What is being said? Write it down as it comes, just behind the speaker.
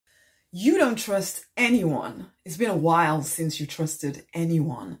You don't trust anyone. It's been a while since you trusted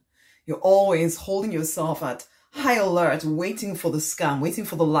anyone. You're always holding yourself at high alert, waiting for the scam, waiting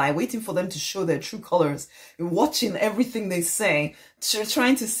for the lie, waiting for them to show their true colors. You're watching everything they say,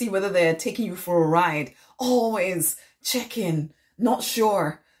 trying to see whether they're taking you for a ride. Always checking, not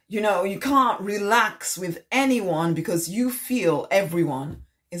sure. You can't relax with anyone because you feel everyone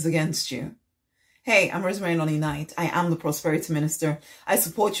is against you. Hey, I'm Rosemary Noni Knight. I am the Prosperity Minister. I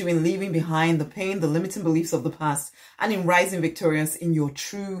support you in leaving behind the pain, the limiting beliefs of the past, and in rising victorious in your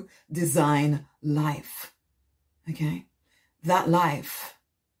true design life. Okay? That life,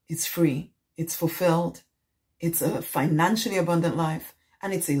 it's free, it's fulfilled, it's a financially abundant life,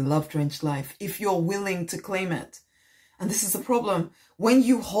 and it's a love-drenched life if you're willing to claim it. And this is the problem. When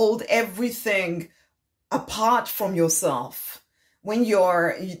you hold everything apart from yourself, when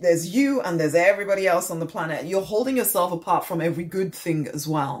there's you and there's everybody else on the planet, you're holding yourself apart from every good thing as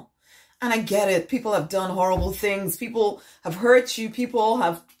well. And I get it. People have done horrible things. People have hurt you. People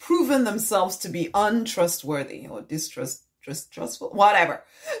have proven themselves to be untrustworthy or distrustful, whatever.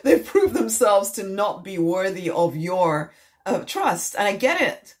 They've proved themselves to not be worthy of your trust. And I get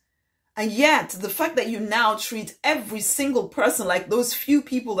it. And yet the fact that you now treat every single person like those few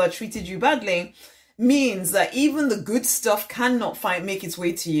people that treated you badly means that even the good stuff cannot make its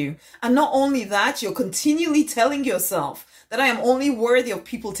way to you. And not only that, you're continually telling yourself that I am only worthy of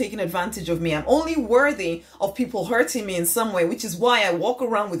people taking advantage of me. I'm only worthy of people hurting me in some way, which is why I walk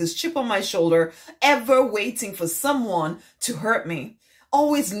around with this chip on my shoulder, ever waiting for someone to hurt me.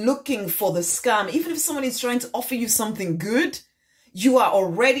 Always looking for the scam. Even if someone is trying to offer you something good, you are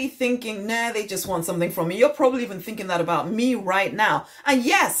already thinking, nah, they just want something from me. You're probably even thinking that about me right now. And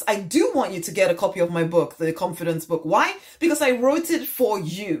yes, I do want you to get a copy of my book, The Confidence Book. Why? Because I wrote it for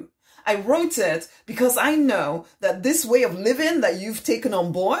you. I wrote it because I know that this way of living that you've taken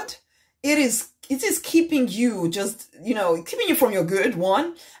on board, it is keeping you keeping you from your good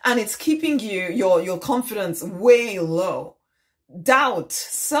one, and it's keeping your confidence way low. Doubt,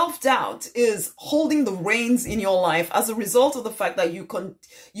 self-doubt is holding the reins in your life as a result of the fact that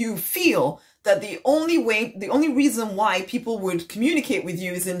you feel that the only reason why people would communicate with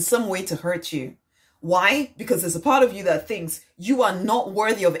you is in some way to hurt you. Why? Because there's a part of you that thinks you are not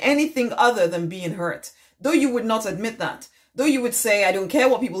worthy of anything other than being hurt. Though you would not admit that. Though you would say, I don't care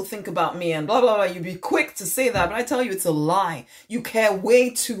what people think about me and blah, blah, blah. You'd be quick to say that, but I tell you, it's a lie. You care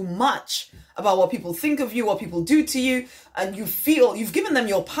way too much about what people think of you, what people do to you, and you feel you've given them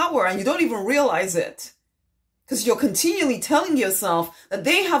your power and you don't even realize it. Because you're continually telling yourself that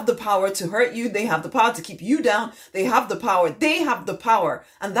they have the power to hurt you, they have the power to keep you down, they have the power.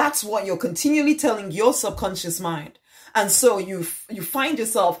 And that's what you're continually telling your subconscious mind. And so you find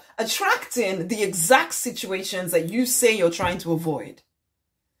yourself attracting the exact situations that you say you're trying to avoid.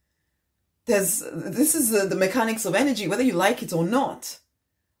 This is the mechanics of energy, whether you like it or not.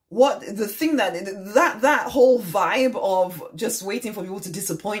 That whole vibe of just waiting for people to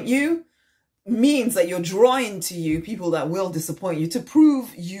disappoint you means that you're drawing to you people that will disappoint you to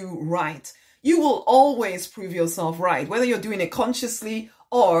prove you right. You will always prove yourself right, whether you're doing it consciously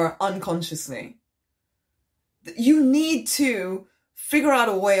or unconsciously. You need to figure out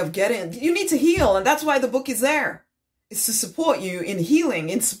a way of you need to heal. And that's why the book is there. It's to support you in healing,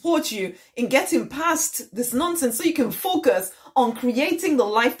 and support you in getting past this nonsense so you can focus on creating the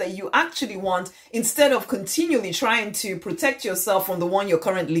life that you actually want instead of continually trying to protect yourself from the one you're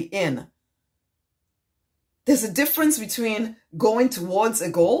currently in. There's a difference between going towards a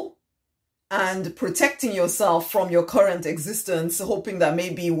goal and protecting yourself from your current existence, hoping that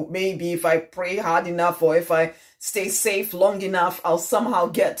maybe if I pray hard enough or if I stay safe long enough, I'll somehow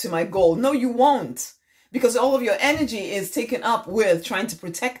get to my goal. No, you won't. Because all of your energy is taken up with trying to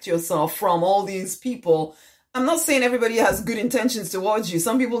protect yourself from all these people. I'm not saying everybody has good intentions towards you.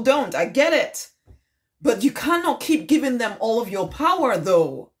 Some people don't. I get it. But you cannot keep giving them all of your power,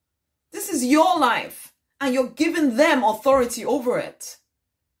 though. This is your life, and you're giving them authority over it.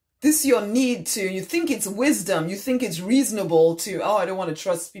 This your need to, you think it's wisdom, you think it's reasonable to, I don't want to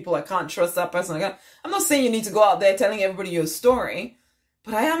trust people, I can't trust that person. I'm not saying you need to go out there telling everybody your story,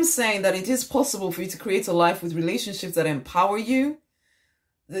 but I am saying that it is possible for you to create a life with relationships that empower you,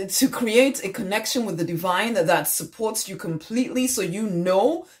 to create a connection with the divine that supports you completely, so you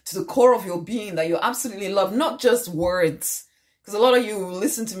know to the core of your being that you're absolutely loved, not just words. Because a lot of you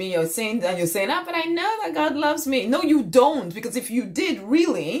listen to me, you're saying, but I know that God loves me. No, you don't. Because if you did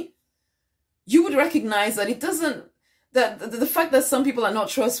really, you would recognize that the fact that some people are not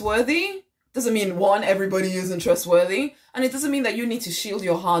trustworthy doesn't mean, one, everybody isn't trustworthy. And it doesn't mean that you need to shield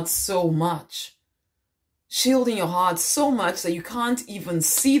your heart so much. shielding your heart so much that you can't even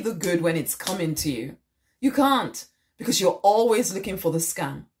see the good when it's coming to you. You can't, because you're always looking for the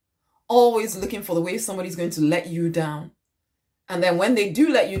scam, always looking for the way somebody's going to let you down. And then when they do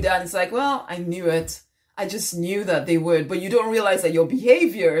let you down, it's like, well, I knew it. I just knew that they would. But you don't realize that your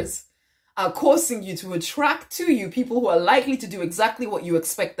behaviors are causing you to attract to you people who are likely to do exactly what you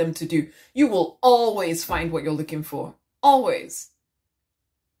expect them to do. You will always find what you're looking for. Always.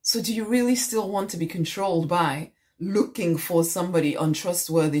 So do you really still want to be controlled by looking for somebody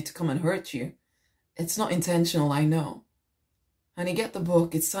untrustworthy to come and hurt you? It's not intentional, I know. Honey, get the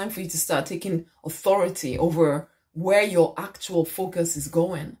book. It's time for you to start taking authority over where your actual focus is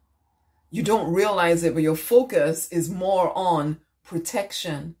going. You don't realize it, but your focus is more on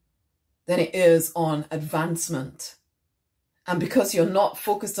protection than it is on advancement. And because you're not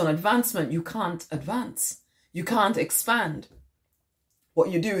focused on advancement, you can't advance. You can't expand. What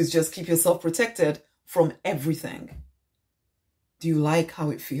you do is just keep yourself protected from everything. Do you like how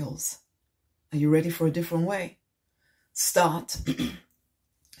it feels? Are you ready for a different way? Start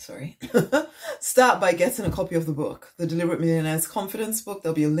by getting a copy of the book, The Deliberate Millionaire's Confidence Book.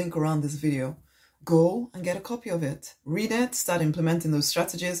 There'll be a link around this video. Go and get a copy of it. Read it, start implementing those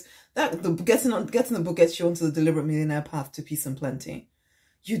strategies. Getting the book gets you onto the Deliberate Millionaire path to peace and plenty.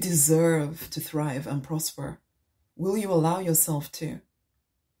 You deserve to thrive and prosper. Will you allow yourself to?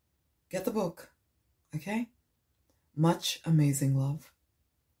 Get the book, okay? Much amazing love.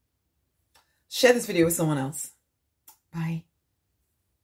 Share this video with someone else. Bye.